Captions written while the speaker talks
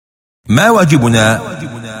ما واجبنا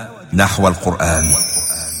نحو القرآن؟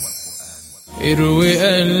 اروي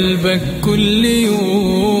قلبك كل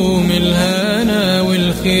يوم الهنا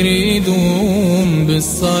والخير يدوم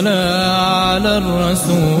بالصلاة على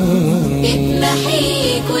الرسول،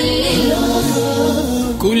 اتمحي كل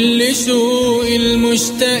الهموم كل شوق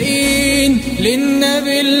المشتاقين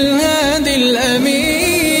للنبي الهادي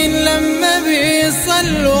الأمين، لما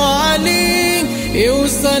بيصلوا عليه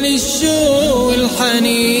يوصل الشوق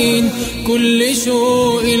الحنين، كل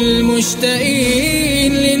شوق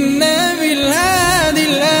المشتاقين للنبي الهادي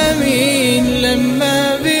الأمين،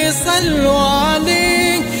 لما بيصلوا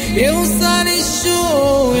عليه يوصل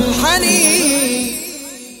الشوق الحنين.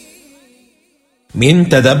 من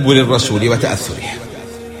تدبر الرسول وتأثره.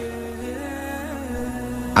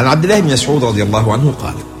 عن عبد الله بن مسعود رضي الله عنه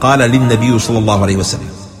قال للنبي صلى الله عليه وسلم: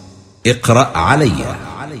 اقرأ علي.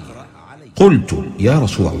 قلت: يا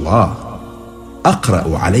رسول الله،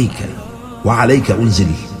 أقرأ عليك وعليك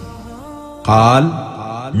أنزل؟ قال: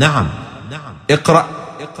 نعم، اقرأ.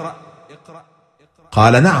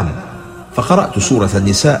 قال: نعم. فقرأت سورة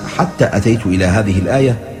النساء حتى أتيت إلى هذه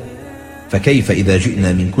الآية: فكيف إذا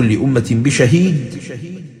جئنا من كل أمة بشهيد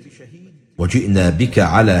وجئنا بك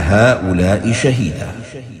على هؤلاء شهيدا.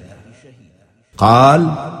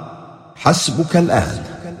 قال: حسبك الآن.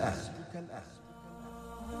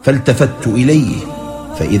 فالتفت إليه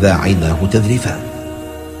فإذا عيناه تذرفان.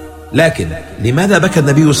 لكن لماذا بكى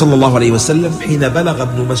النبي صلى الله عليه وسلم حين بلغ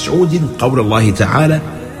ابن مسعود قول الله تعالى: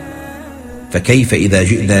 فكيف إذا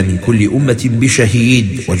جئنا من كل أمة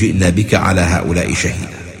بشهيد وجئنا بك على هؤلاء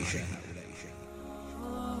شهيدا؟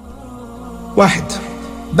 1.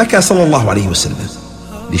 بكى صلى الله عليه وسلم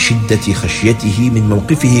لشدة خشيته من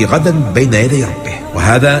موقفه غدا بين يدي ربه،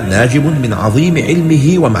 وهذا ناجم من عظيم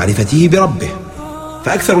علمه ومعرفته بربه،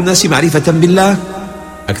 فأكثر الناس معرفة بالله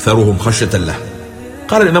أكثرهم خشية له.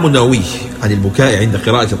 قال الإمام النووي عن البكاء عند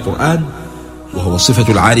قراءة القرآن: وهو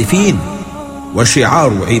صفة العارفين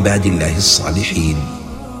وشعار عباد الله الصالحين.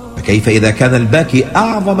 فكيف إذا كان الباكي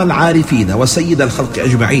أعظم العارفين وسيد الخلق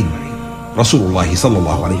أجمعين رسول الله صلى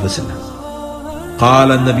الله عليه وسلم؟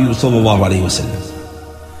 قال النبي صلى الله عليه وسلم: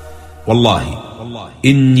 والله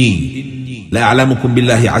إني لأعلمكم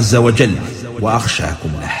بالله عز وجل وأخشاكم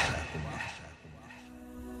له.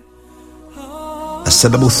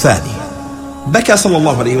 السبب الثاني: بكى صلى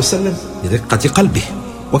الله عليه وسلم لرقة قلبه،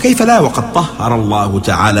 وكيف لا وقد طهر الله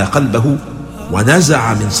تعالى قلبه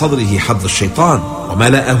ونزع من صدره حظ الشيطان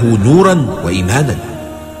وملأه نورا وإيمانا.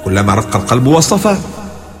 كلما رق القلب وصفى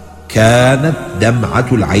كانت دمعة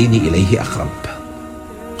العين إليه أقرب.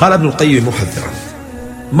 قال ابن القيم محذرا: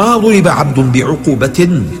 ما ضرب عبد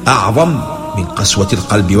بعقوبة أعظم من قسوة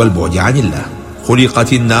القلب والبعد عن الله.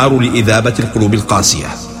 خلقت النار لإذابة القلوب القاسية،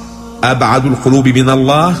 أبعد القلوب من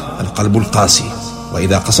الله القلب القاسي،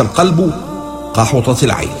 وإذا قسى القلب قحطت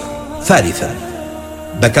العين. 3.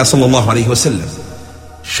 بكى صلى الله عليه وسلم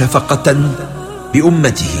شفقة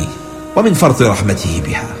بأمته ومن فرط رحمته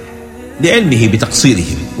بها، لعلمه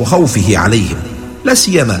بتقصيرهم وخوفه عليهم، لا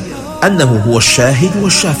سيما أنه هو الشاهد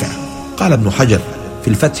والشافع. قال ابن حجر في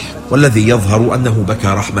الفتح: والذي يظهر أنه بكى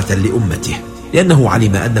رحمة لأمته، لأنه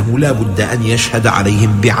علم أنه لا بد أن يشهد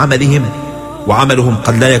عليهم بعملهم، وعملهم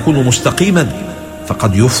قد لا يكون مستقيما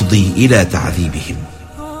فقد يفضي إلى تعذيبهم.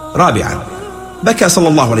 4. بكى صلى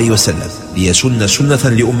الله عليه وسلم ليسن سنة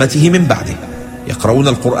لأمته من بعده، يقرؤون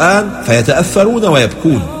القرآن فيتأثرون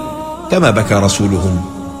ويبكون كما بكى رسولهم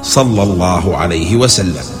صلى الله عليه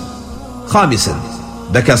وسلم. 5.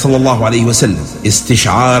 بكى صلى الله عليه وسلم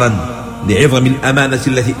استشعارا لعظم الأمانة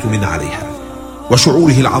التي اؤتمن عليها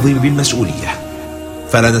وشعوره العظيم بالمسؤولية.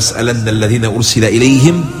 فلنسألن الذين أرسل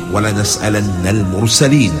إليهم ولنسألن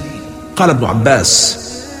المرسلين. قال ابن عباس: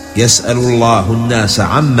 يسأل الله الناس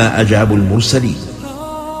عما أجابوا المرسلين،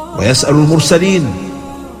 ويسأل المرسلين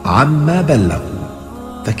عما بلغوا،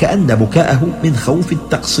 فكأن بكاءه من خوف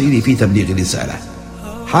التقصير في تبليغ الرسالة،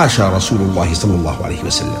 حاشا رسول الله صلى الله عليه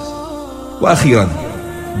وسلم. وأخيرا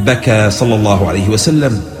بكى صلى الله عليه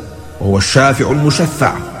وسلم وهو الشافع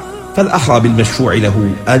المشفع، فالأحرى بالمشفوع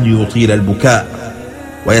له أن يطيل البكاء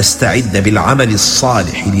ويستعد بالعمل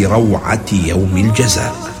الصالح لروعة يوم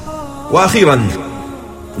الجزاء. وأخيرا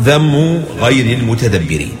ذم غير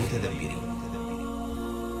المتدبرين.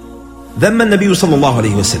 ذم النبي صلى الله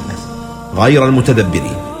عليه وسلم غير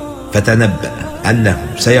المتدبرين، فتنبأ أنه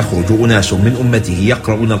سيخرج أناس من أمته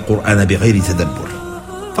يقرؤون القرآن بغير تدبر،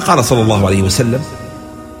 فقال صلى الله عليه وسلم: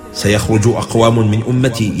 سيخرج أقوام من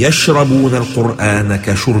أمتي يشربون القرآن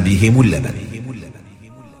كشربهم اللبن.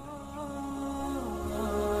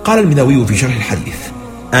 قال المنووي في شرح الحديث: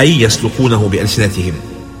 أي يسلقونه بألسنتهم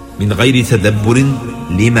من غير تدبر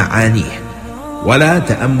لمعانيه، ولا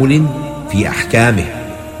تأمل في أحكامه،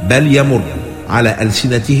 بل يمر على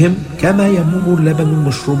ألسنتهم كما يمر اللبن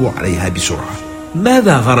المشروب عليها بسرعة.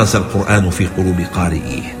 ماذا غرس القرآن في قلوب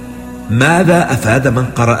قارئيه؟ ماذا أفاد من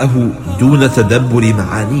قرأه دون تدبر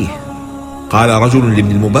معانيه؟ قال رجل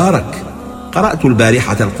لابن المبارك: قرأت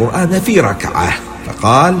البارحة القرآن في ركعة،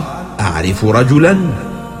 فقال: أعرف رجلا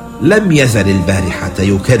لم يزل البارحة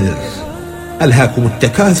يكرر: ألهاكم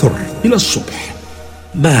التكاثر إلى الصبح،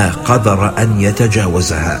 ما قدر أن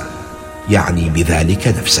يتجاوزها، يعني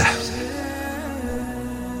بذلك نفسه.